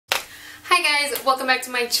Hi guys, welcome back to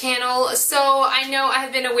my channel. So I know I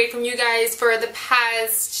have been away from you guys for the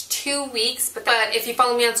past 2 weeks, but if you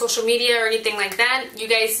follow me on social media or anything like that, you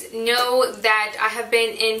guys know that I have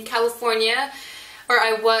been in California, or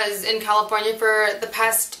I was in California for the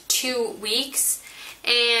past 2 weeks,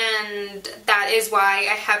 and that is why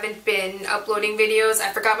I haven't been uploading videos.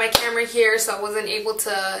 I forgot my camera here, so I wasn't able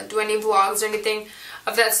to do any vlogs or anything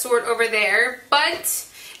of that sort over there, but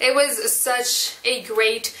it was such a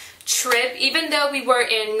great trip. Even though we were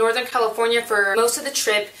in Northern California for most of the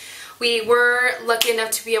trip, we were lucky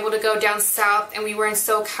enough to be able to go down south, and we were in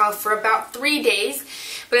SoCal for about 3 days.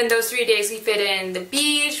 But in those 3 days we fit in the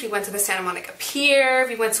beach, we went to the Santa Monica Pier,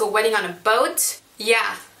 we went to a wedding on a boat.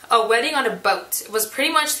 Yeah, a wedding on a boat. It was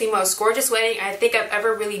pretty much the most gorgeous wedding I think I've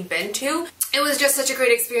ever really been to. It was just such a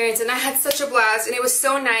great experience, and I had such a blast, and it was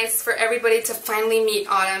so nice for everybody to finally meet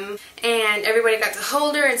Autumn, and everybody got to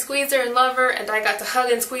hold her and squeeze her and love her, and I got to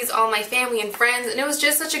hug and squeeze all my family and friends, and it was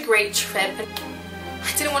just such a great trip.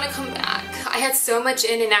 I didn't want to come back. I had so much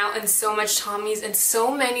In-N-Out and so much Tommy's and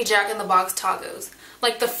so many Jack in the Box tacos.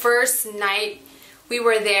 Like the first night we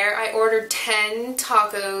were there, I ordered 10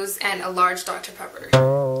 tacos and a large Dr. Pepper.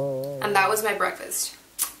 And that was my breakfast.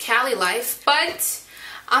 Cali life. But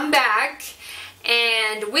I'm back.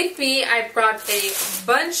 And with me, I brought a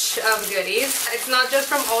bunch of goodies. It's not just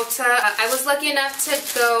from Ulta. I was lucky enough to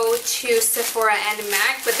go to Sephora and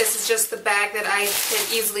MAC, but this is just the bag that I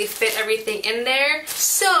could easily fit everything in there.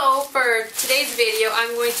 So, for today's video,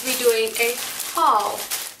 I'm going to be doing a haul.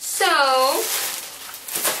 So,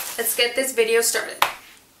 let's get this video started.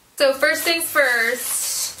 So, first things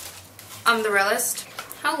first, I'm the realist.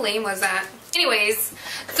 How lame was that? Anyways,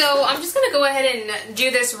 so I'm just going to go ahead and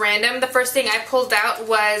do this random. The first thing I pulled out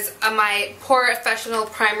was my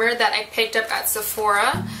Porefessional primer that I picked up at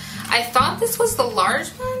Sephora. I thought this was the large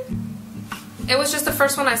one. It was just the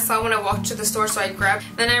first one I saw when I walked to the store, so I grabbed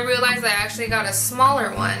it. Then I realized I actually got a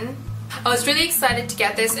smaller one. I was really excited to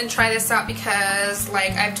get this and try this out because,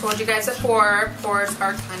 like I've told you guys before, pores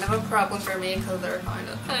are kind of a problem for me because they're kind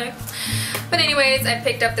of thick. But anyways, I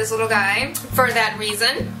picked up this little guy for that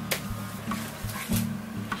reason.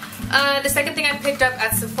 The second thing I picked up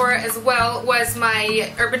at Sephora as well was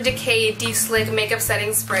my Urban Decay Deep Slick Makeup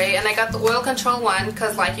Setting Spray, and I got the oil control one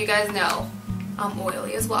because, like you guys know, I'm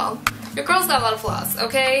oily as well. Your girl's got a lot of flaws,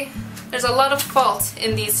 okay? There's a lot of fault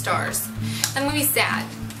in these stars. I'm gonna be sad.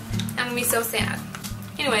 I'm gonna be so sad.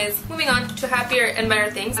 Anyways, moving on to happier and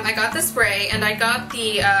better things. I got the spray, and I got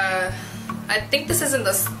the, I think this is in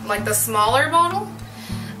the, like the smaller bottle.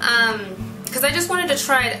 Because I just wanted to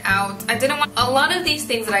try it out. I didn't want a lot of these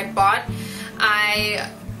things that I bought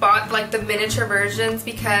like the miniature versions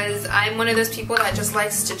because I'm one of those people that just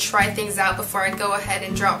likes to try things out before I go ahead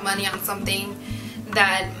and drop money on something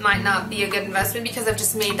that might not be a good investment, because I've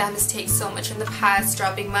just made that mistake so much in the past,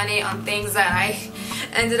 dropping money on things that I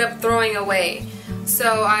ended up throwing away.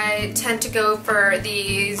 So I tend to go for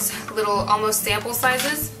these little almost sample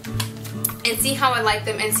sizes and see how I like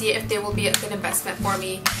them and see if they will be a good investment for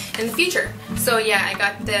me in the future. So yeah, I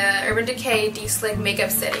got the Urban Decay Deep Slick Makeup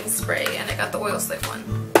Setting Spray, and I got the oil slick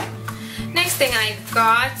one. Next thing I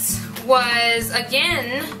got was,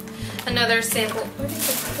 again, another sample. Where did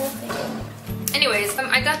this whole thing? Anyways,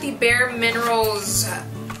 I got the Bare Minerals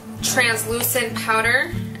translucent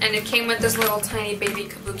powder, and it came with this little tiny baby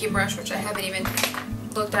kabuki brush, which I haven't even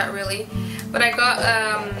looked at really. But I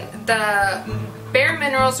got the Bare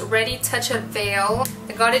Minerals Ready Touch-Up Veil.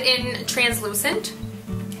 I got it in translucent.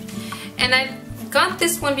 And I got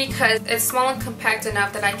this one because it's small and compact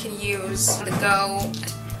enough that I can use on the go.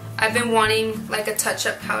 I've been wanting like a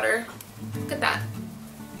touch-up powder. Look at that.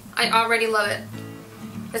 I already love it.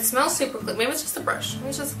 It smells super good. Maybe it's just a brush. Maybe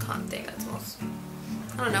it's just a cotton thing that smells.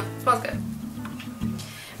 I don't know. It smells good.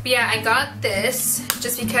 But yeah, I got this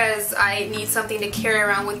just because I need something to carry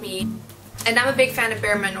around with me. And I'm a big fan of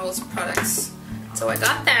Bare Minerals products. So I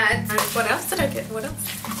got that. And what else did I get? What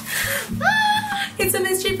else? It's a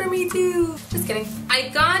mystery for me too. Just kidding. I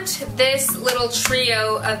got this little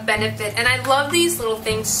trio of Benefit, and I love these little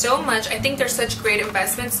things so much. I think they're such great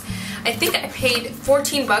investments. I think I paid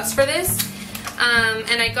 14 bucks for this.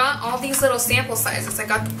 And I got all these little sample sizes. I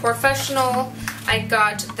got the Porefessional, I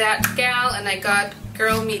got That Gal, and I got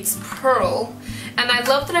Girl Meets Pearl. And I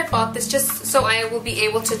love that I bought this just so I will be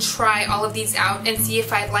able to try all of these out and see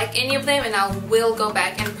if I like any of them, and I will go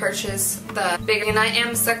back and purchase the bigger. And I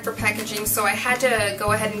am stuck for packaging, so I had to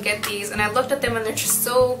go ahead and get these, and I looked at them and they're just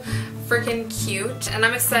so freaking cute, and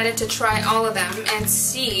I'm excited to try all of them and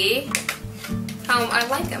see how I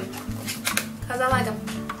like them, because I like them.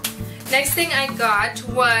 Next thing I got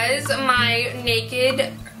was my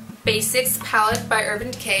Naked Basics palette by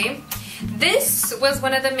Urban Decay. This was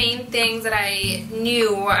one of the main things that I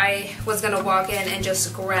knew I was gonna walk in and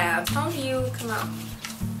just grab. How do you come out?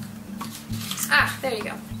 Ah, there you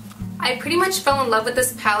go. I pretty much fell in love with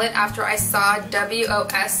this palette after I saw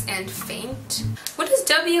WOS and Faint. What does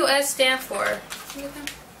WS stand for?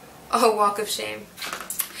 Oh, Walk of Shame.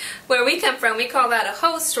 Where we come from, we call that a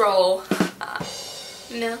host roll.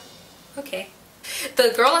 No? Okay.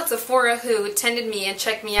 The girl at Sephora who attended me and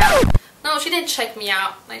checked me out. No, she didn't check me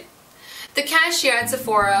out. Like, the cashier at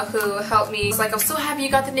Sephora who helped me was like, I'm so happy you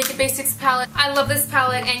got the Naked Basics palette. I love this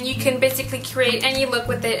palette and you can basically create any look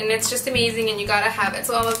with it and it's just amazing and you gotta have it.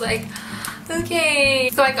 So I was like, okay.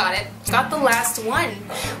 So I got it. Got the last one.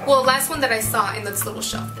 Well, last one that I saw in those little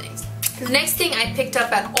shelf things. The next thing I picked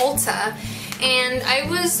up at Ulta, and I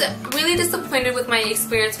was really disappointed with my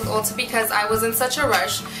experience with Ulta because I was in such a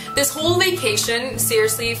rush. This whole vacation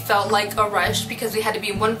seriously felt like a rush because we had to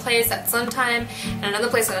be in one place at some time and another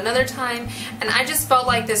place at another time, and I just felt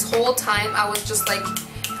like this whole time I was just like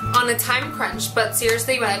on a time crunch. But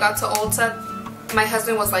seriously, when I got to Ulta, my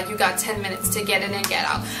husband was like, you got 10 minutes to get in and get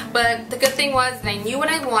out. But the good thing was that I knew what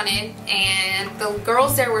I wanted and the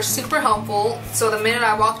girls there were super helpful. So the minute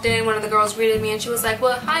I walked in, one of the girls greeted me and she was like,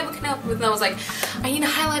 well, hi, what can I help you with? And I was like, I need a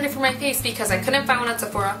highlighter for my face because I couldn't find one at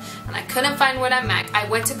Sephora and I couldn't find one at MAC. I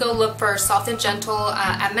went to go look for Soft and Gentle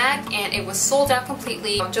at MAC and it was sold out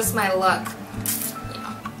completely. Just my luck.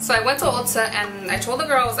 So I went to Ulta and I told the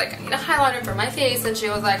girl, I was like, I need a highlighter for my face, and she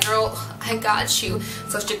was like, girl, I got you.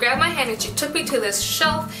 So she grabbed my hand and she took me to this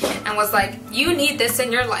shelf and was like, you need this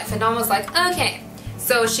in your life. And I was like, okay.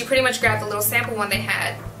 So she pretty much grabbed the little sample one they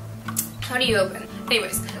had. How do you open?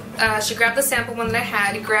 Anyways, she grabbed the sample one that I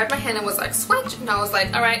had, grabbed my hand and was like, switch. And I was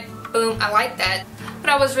like, alright, boom, I like that. But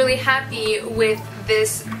I was really happy with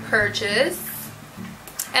this purchase.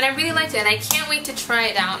 And I really liked it and I can't wait to try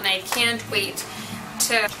it out and I can't wait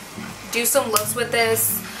to do some looks with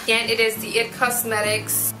this. Again, it is the IT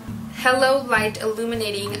Cosmetics Hello Light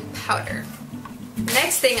Illuminating Powder.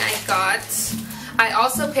 Next thing I got, I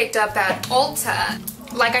also picked up at Ulta.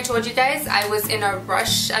 Like I told you guys, I was in a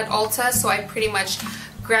rush at Ulta, so I pretty much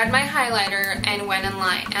grabbed my highlighter and went in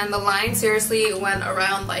line. And the line seriously went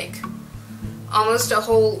around like almost a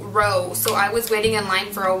whole row, so I was waiting in line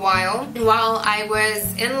for a while. While I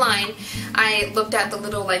was in line, I looked at the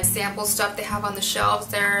little like sample stuff they have on the shelves.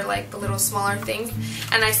 They're like the little smaller things,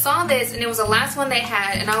 and I saw this and it was the last one they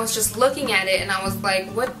had, and I was just looking at it and I was like,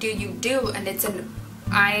 what do you do? And it's an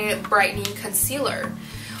eye brightening concealer,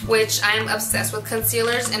 which I'm obsessed with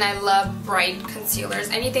concealers and I love bright concealers.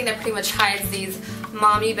 Anything that pretty much hides these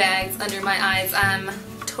mommy bags under my eyes, I'm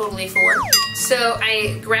totally for. So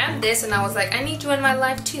I grabbed this and I was like, I need you in my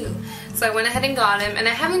life too. So I went ahead and got him, and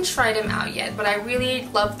I haven't tried him out yet, but I really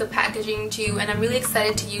love the packaging too, and I'm really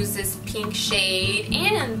excited to use this pink shade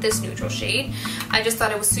and this neutral shade. I just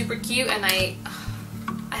thought it was super cute and I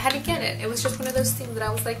had to get it. It was just one of those things that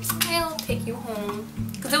I was like, I'll take you home.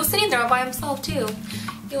 Because it was sitting there all by himself too.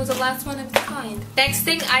 It was the last one of its kind. Next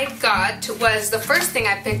thing I got was the first thing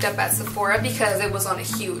I picked up at Sephora because it was on a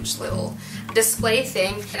huge little display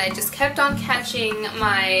thing, and I just kept on catching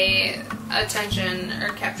my attention, or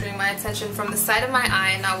capturing my attention from the side of my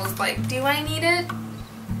eye, and I was like, do I need it?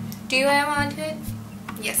 Do I want it?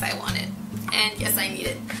 Yes, I want it. And yes, I need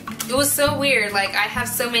it. It was so weird, like I have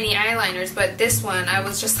so many eyeliners, but this one I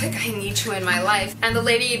was just like, I need you in my life. And the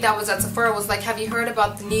lady that was at Sephora was like, have you heard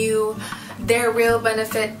about the new Their Real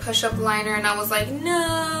Benefit push-up liner? And I was like,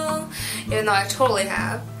 no, even though I totally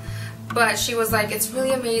have. But she was like, it's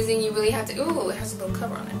really amazing, you really have to, ooh, it has a little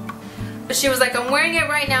cover on it. But she was like, I'm wearing it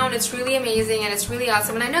right now and it's really amazing and it's really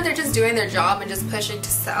awesome. And I know they're just doing their job and just pushing to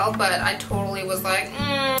sell, but I totally was like,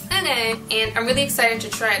 okay. And I'm really excited to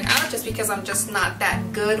try it out just because I'm just not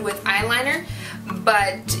that good with eyeliner.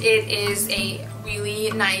 But it is a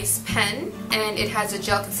really nice pen and it has a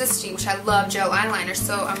gel consistency, which I love gel eyeliner,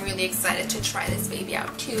 so I'm really excited to try this baby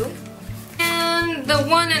out too. And the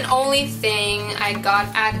one and only thing I got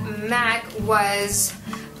at MAC was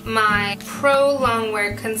my Pro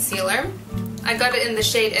Longwear Concealer. I got it in the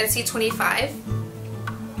shade NC25.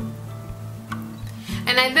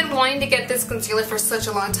 And I've been wanting to get this concealer for such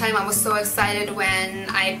a long time. I was so excited when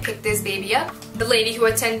I picked this baby up. The lady who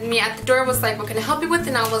attended me at the door was like, what can I help you with?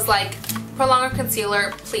 And I was like, Pro Longwear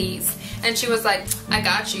Concealer, please. And she was like, I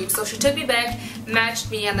got you. So she took me back,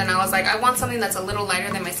 matched me, and then I was like, I want something that's a little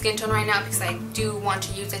lighter than my skin tone right now because I do want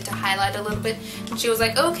to use it to highlight a little bit. And she was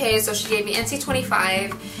like, okay. So she gave me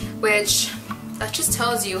NC25, which that just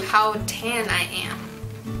tells you how tan I am.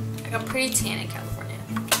 I got pretty tan in California.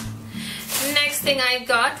 Next thing I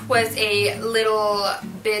got was a little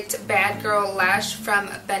bit Bad Girl lash from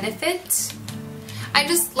Benefit. I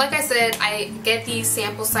just, like I said, I get these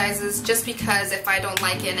sample sizes just because if I don't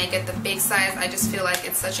like it and I get the big size, I just feel like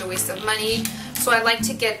it's such a waste of money. So I like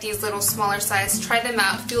to get these little smaller size, try them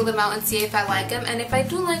out, feel them out, and see if I like them. And if I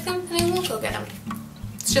do like them, then I will go get them.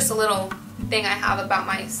 It's just a little thing I have about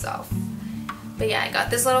myself. But yeah, I got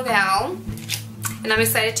this little gal, and I'm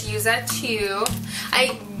excited to use that too.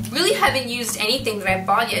 I really haven't used anything that I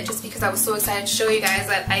bought yet just because I was so excited to show you guys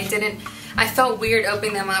that I felt weird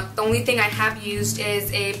opening them up. The only thing I have used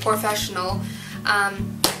is a Porefessional,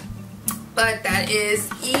 but that is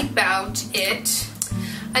about it.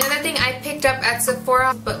 Another thing I picked up at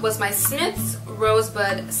Sephora was my Smith's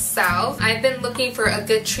Rosebud Salve. I've been looking for a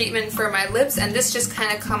good treatment for my lips, and this just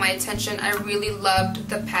kind of caught my attention. I really loved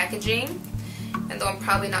the packaging, and though I'm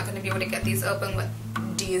probably not going to be able to get these open with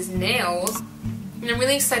these nails. And I'm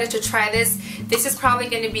really excited to try this. This is probably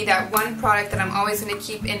going to be that one product that I'm always going to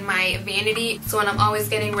keep in my vanity. So when I'm always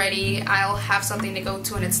getting ready, I'll have something to go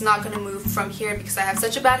to, and it's not going to move from here because I have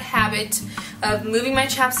such a bad habit of moving my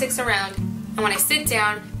chapsticks around. And when I sit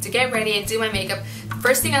down to get ready and do my makeup, the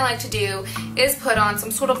first thing I like to do is put on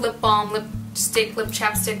some sort of lip balm, lipstick, lip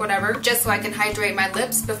chapstick, whatever, just so I can hydrate my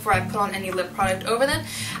lips before I put on any lip product over them.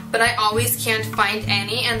 But I always can't find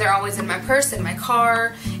any, and they're always in my purse, in my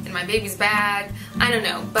car, in my baby's bag. I don't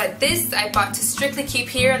know, but this I bought to strictly keep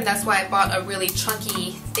here, and that's why I bought a really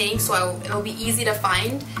chunky thing, so it'll be easy to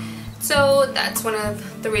find. So that's one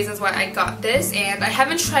of the reasons why I got this, and I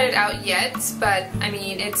haven't tried it out yet, but I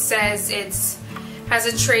mean, it says it has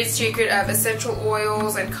a trade secret of essential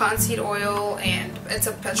oils and cottonseed oil, and it's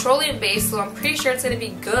a petroleum base, so I'm pretty sure it's going to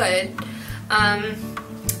be good.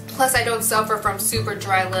 Plus I don't suffer from super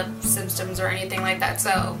dry lip symptoms or anything like that,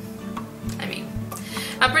 so I mean,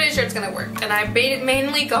 I'm pretty sure it's going to work. And I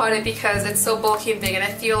mainly got it because it's so bulky and big, and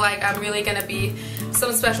I feel like I'm really going to be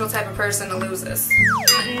some special type of person to lose this.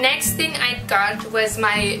 Next thing I got was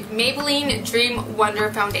my Maybelline Dream Wonder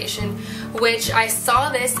Foundation, which I saw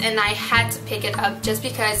this and I had to pick it up just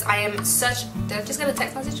because I am such... Did I just get a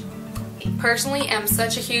text message? Personally, I'm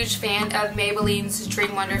such a huge fan of Maybelline's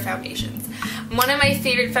Dream Wonder Foundations. One of my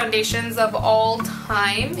favorite foundations of all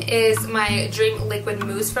time is my Dream Liquid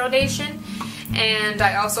Mousse Foundation. And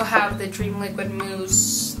I also have the Dream Liquid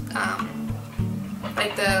Mousse,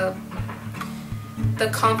 like the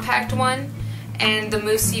compact one and the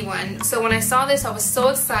moussey one. So when I saw this, I was so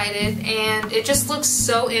excited, and it just looks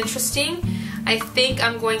so interesting. I think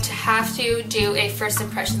I'm going to have to do a first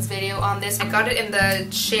impressions video on this. I got it in the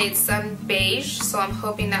shade Sun Beige, so I'm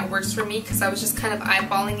hoping that works for me because I was just kind of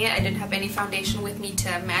eyeballing it. I didn't have any foundation with me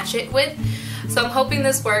to match it with. So I'm hoping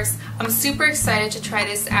this works. I'm super excited to try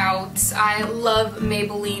this out. I love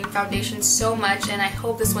Maybelline foundation so much, and I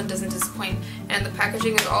hope this one doesn't disappoint. And the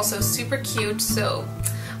packaging is also super cute, so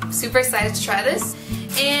I'm super excited to try this.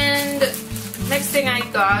 And next thing I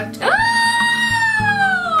got...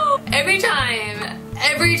 Every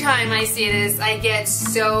time I see this, I get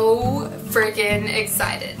so freaking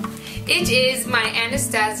excited. It is my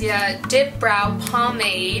Anastasia Dip Brow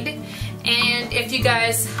Pomade, and if you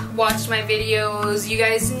guys watched my videos, you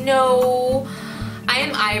guys know I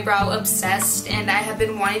am eyebrow obsessed, and I have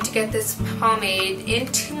been wanting to get this pomade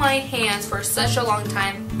into my hands for such a long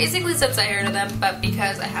time, basically since I heard of them, but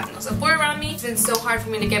because I have no support around me, it's been so hard for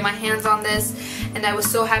me to get my hands on this, and I was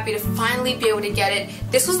so happy to finally be able to get it.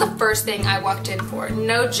 This was the first thing I walked in for,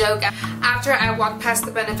 no joke. After I walked past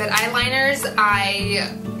the Benefit eyeliners,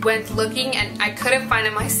 I went looking and I couldn't find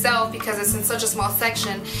it myself because it's in such a small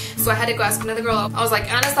section, so I had to go ask another girl. I was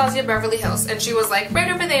like, Anastasia Beverly Hills, and she was like, right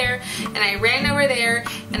over there, and I ran over there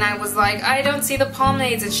and I was like, I don't see the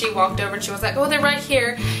pomades, and she walked over and she was like, oh, they're right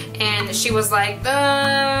here, and she was like,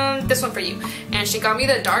 this one for you, and she got me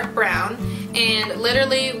the dark brown, and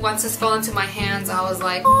literally once this fell into my hands, I was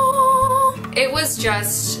like, oh. It was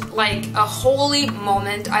just like a holy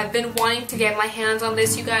moment. I've been wanting to get my hands on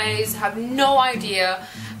this. You guys have no idea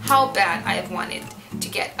how bad I've wanted to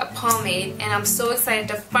get a pomade, and I'm so excited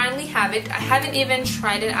to finally have it. I haven't even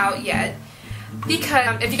tried it out yet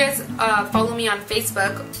because if you guys follow me on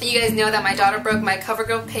Facebook, you guys know that my daughter broke my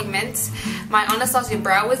CoverGirl pigment. My Anastasia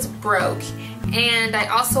brow was broke, and I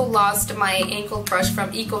also lost my ankle brush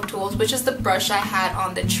from Eco Tools, which is the brush I had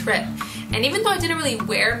on the trip. And even though I didn't really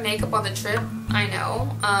wear makeup on the trip, I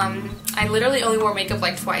know, I literally only wore makeup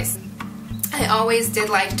like twice. I always did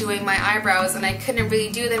like doing my eyebrows, and I couldn't really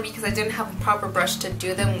do them because I didn't have a proper brush to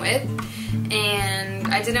do them with. And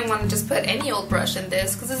I didn't want to just put any old brush in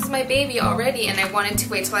this because this is my baby already, and I wanted to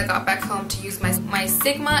wait till I got back home to use my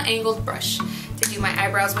Sigma angled brush to do my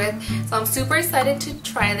eyebrows with. So I'm super excited to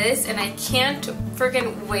try this, and I can't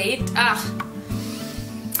freaking wait.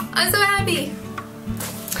 I'm so happy.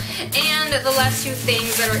 And the last two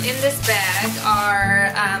things that are in this bag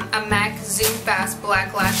are a MAC Zoom Fast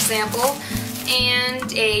Black Lash Sample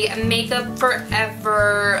and a Makeup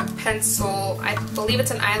Forever pencil. I believe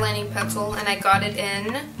it's an eyelining pencil, and I got it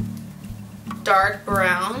in dark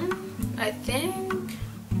brown, I think.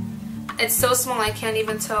 It's so small I can't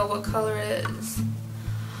even tell what color it is.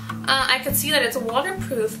 I can see that it's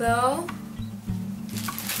waterproof though.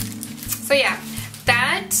 So yeah,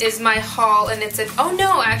 that is my haul, and it's an, oh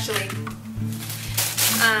no, actually.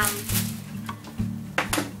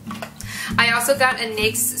 I also got a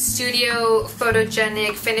NYX Studio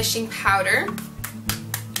Photogenic Finishing Powder.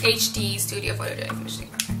 HD Studio Photogenic Finishing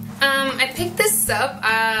Powder. I picked this up,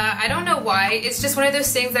 I don't know why, it's just one of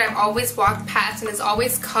those things that I've always walked past and it's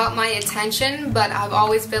always caught my attention, but I've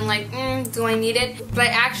always been like, do I need it? But I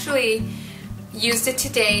actually used it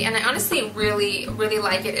today, and I honestly really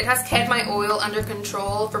like it. It has kept my oil under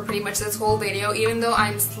control for pretty much this whole video, even though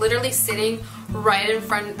I'm literally sitting right in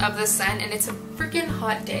front of the sun and it's a freaking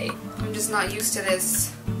hot day. I'm just not used to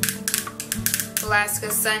this Alaska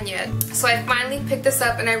sun yet. So I finally picked this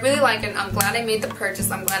up and I really like it. I'm glad I made the purchase.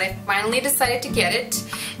 I'm glad I finally decided to get it.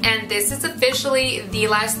 And this is officially the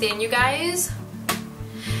last thing, you guys.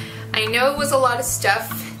 I know it was a lot of stuff.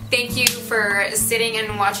 Thank you for sitting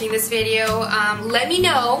and watching this video. Let me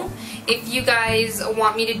know if you guys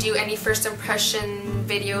want me to do any first impression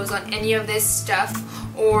videos on any of this stuff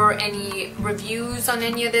or any reviews on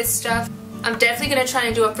any of this stuff. I'm definitely going to try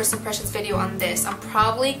and do a first impressions video on this. I'm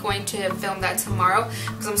probably going to film that tomorrow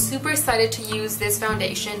because I'm super excited to use this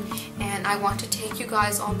foundation and I want to take you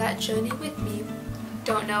guys on that journey with me.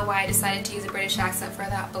 Don't know why I decided to use a British accent for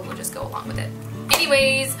that, but we'll just go along with it.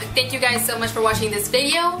 Anyways, thank you guys so much for watching this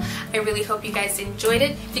video. I really hope you guys enjoyed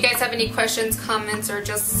it. If you guys have any questions, comments, or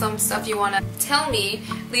just some stuff you want to tell me,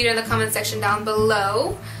 leave it in the comment section down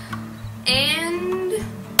below. And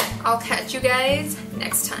I'll catch you guys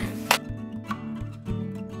next time.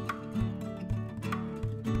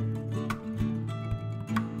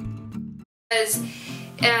 It's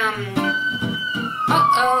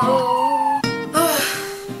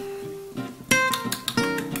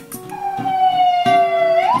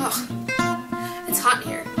hot in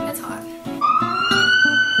here. It's hot.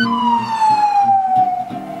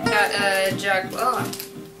 Got a jug. Oh,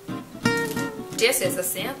 this is a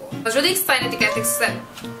sample. I was really excited to get this set.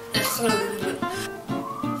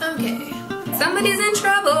 Okay, somebody's in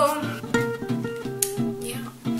trouble.